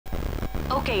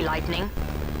Okay, Lightning.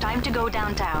 Time to go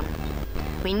downtown.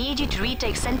 We need you to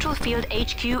retake Central Field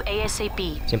HQ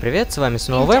ASAP. Всем привет, с вами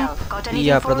снова Вэм, и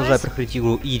я продолжаю проходить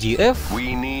игру EDF.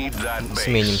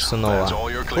 Сменим снова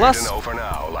класс.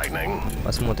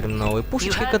 Посмотрим новые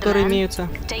пушечки, которые имеются.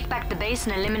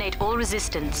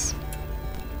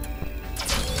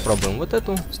 Пробуем вот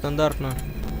эту, стандартную.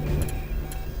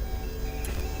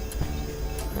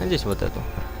 А здесь вот эту.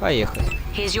 Поехали.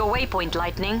 Here's your waypoint,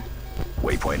 Lightning.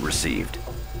 Waypoint received.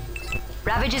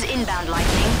 Ravagers inbound,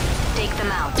 Lightning. Take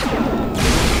them out.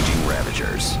 Engaging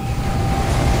Ravagers.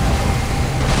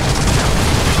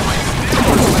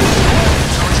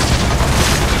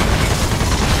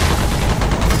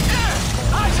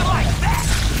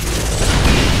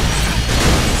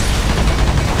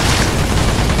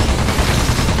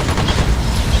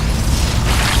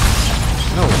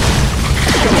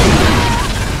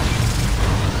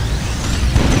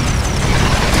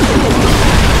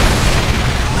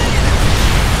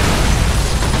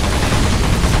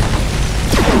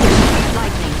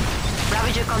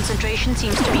 Concentration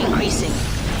seems to be increasing.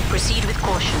 Proceed with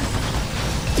caution.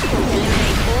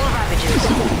 Eliminate all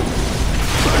Ravagers.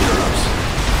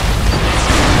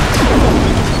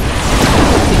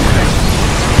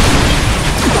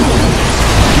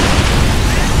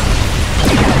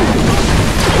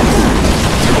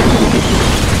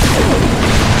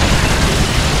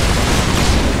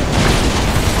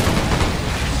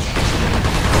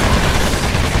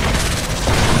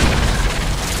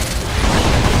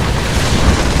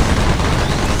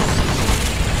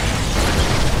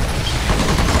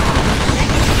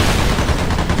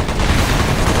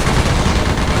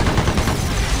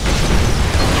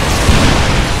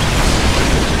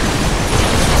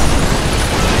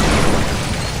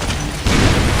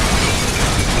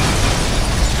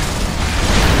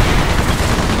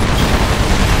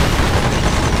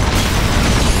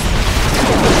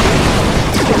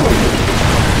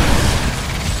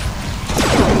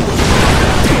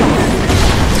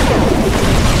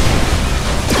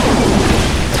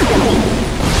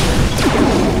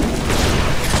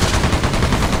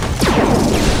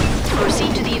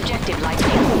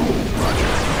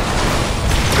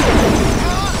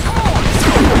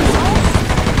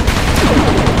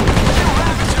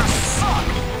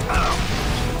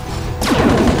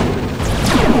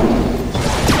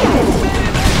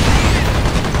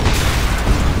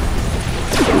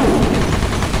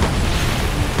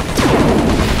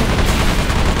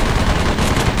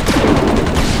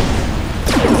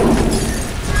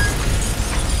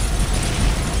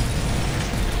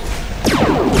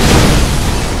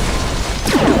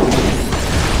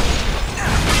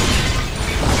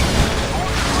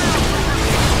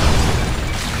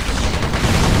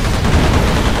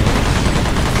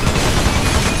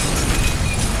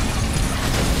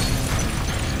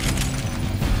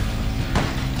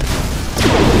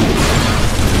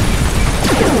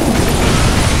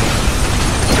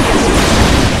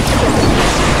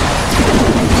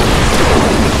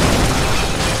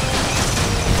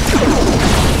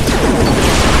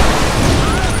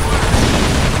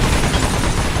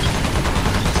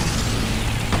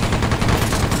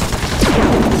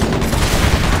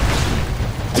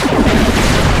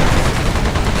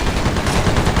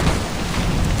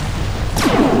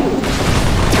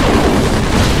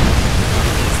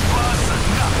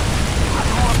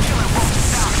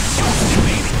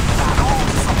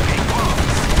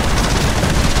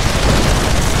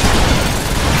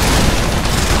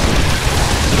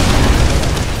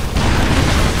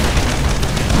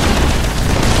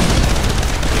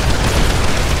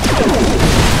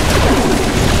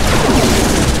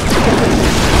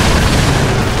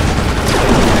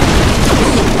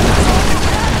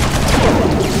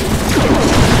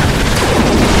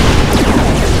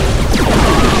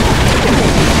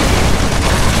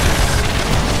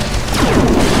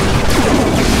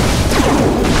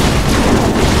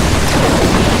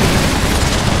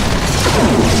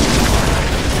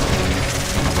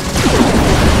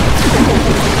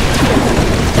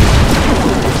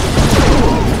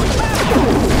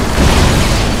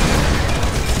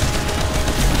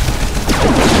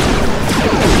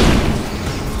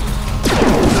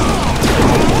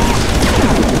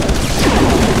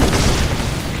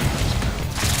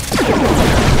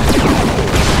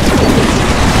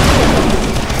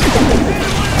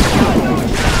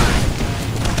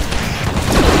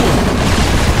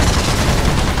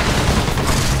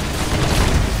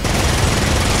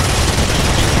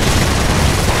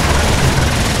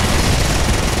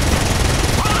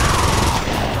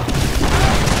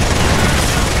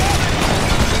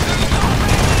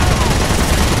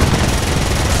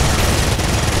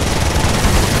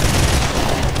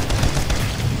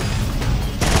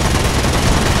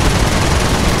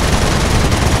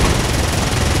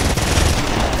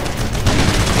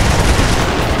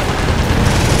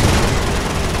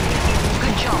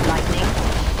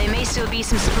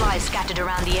 supplies scattered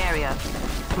around the area.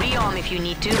 Rearm if you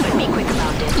need to, but be quick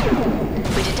about it.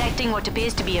 We're detecting what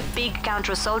appears to be a big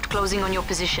counter-assault closing on your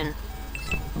position.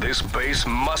 This base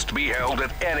must be held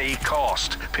at any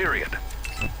cost, period.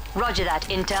 Roger that,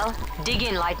 Intel. Dig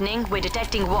in, Lightning. We're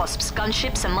detecting wasps,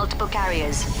 gunships, and multiple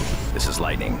carriers. This is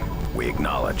Lightning. We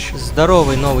acknowledge.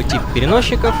 Здоровый новый тип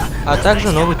переносчиков, а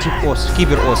также новый тип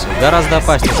киберосов, гораздо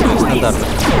опаснее своих стандартов.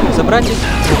 Собрать их,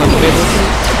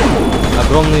 следовательно,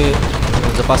 огромные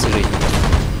запасы жизни.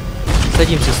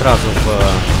 Садимся сразу в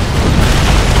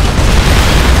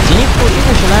зенитку и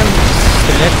начинаем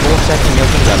стрелять по всяким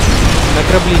мелким гадам. На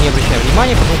корабли не обращаем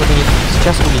внимания, потому как они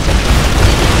сейчас улетят.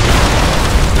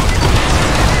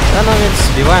 В данный момент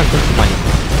сбиваем только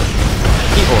маленьких.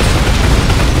 И осов.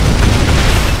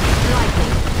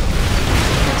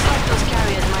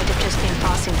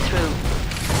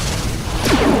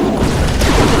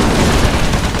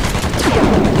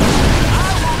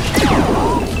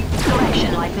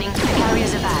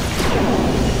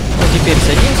 А теперь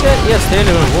садимся и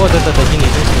отстреливаем вот этот один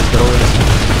единственный здоровый носитель.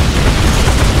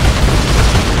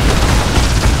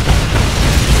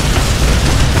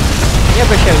 Не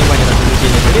обращаем внимания на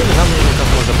поведение турели, нам нужно как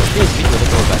можно быстрее сбить вот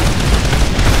этого гада.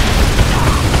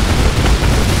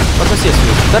 По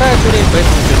соседству вторая турель,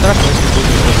 поэтому ничего страшного, если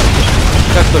будет не.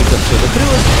 Как только все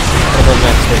закрылось,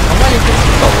 продолжаем стрелять по маленьким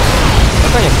и по осам,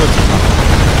 пока не откроется знак.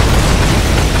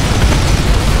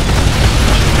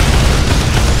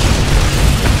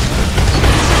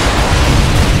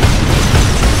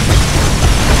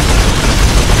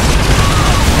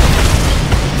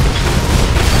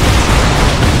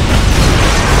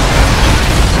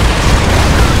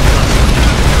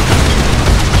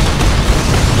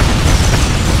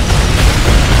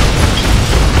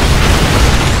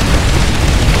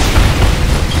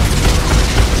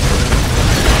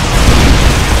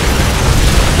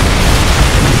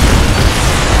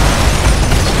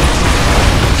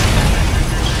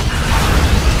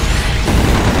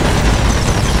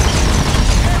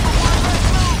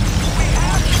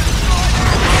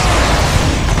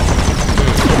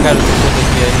 Кажется,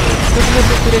 все-таки они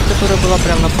турель, которая была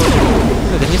прямо напротив.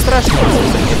 Ну, это не страшно,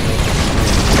 просто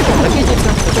ракетница,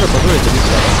 которая позволит убить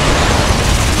тебя.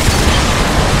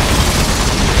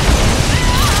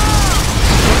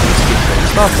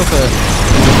 Осталось только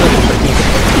уничтожить противника.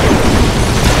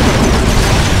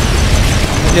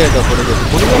 Для этого подойдет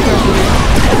пулеметная турель.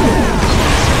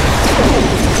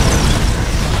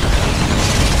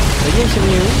 Садимся в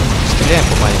нее и стреляем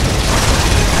по маленькому.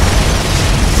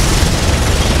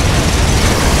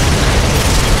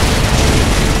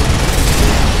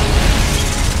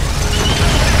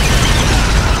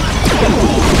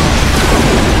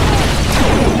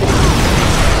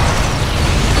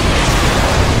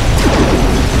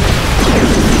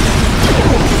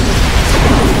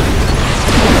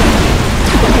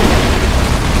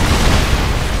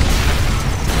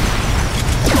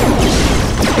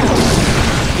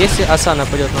 Если оса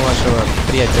нападет на вашего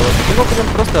приятеля таким образом,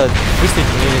 просто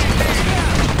выстрелите в нее несколько раз.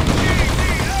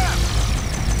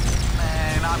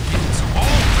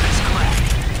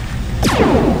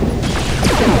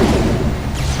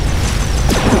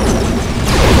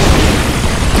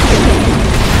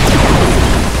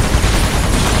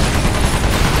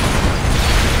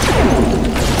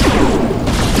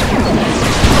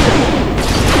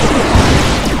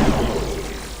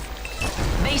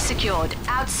 Secured.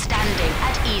 Outstanding.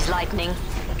 At ease, Lightning.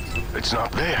 It's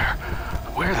not there.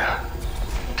 Where the...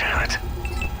 Damn it.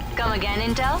 Come again,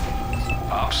 Intel?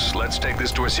 Ops, let's take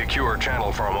this to a secure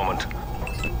channel for a moment.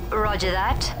 Roger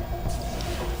that.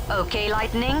 Okay,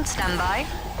 Lightning, stand by.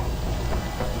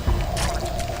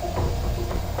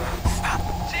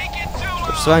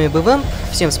 С вами был Вэмп.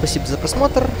 Всем спасибо за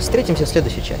просмотр. Встретимся в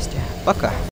следующей части. Пока.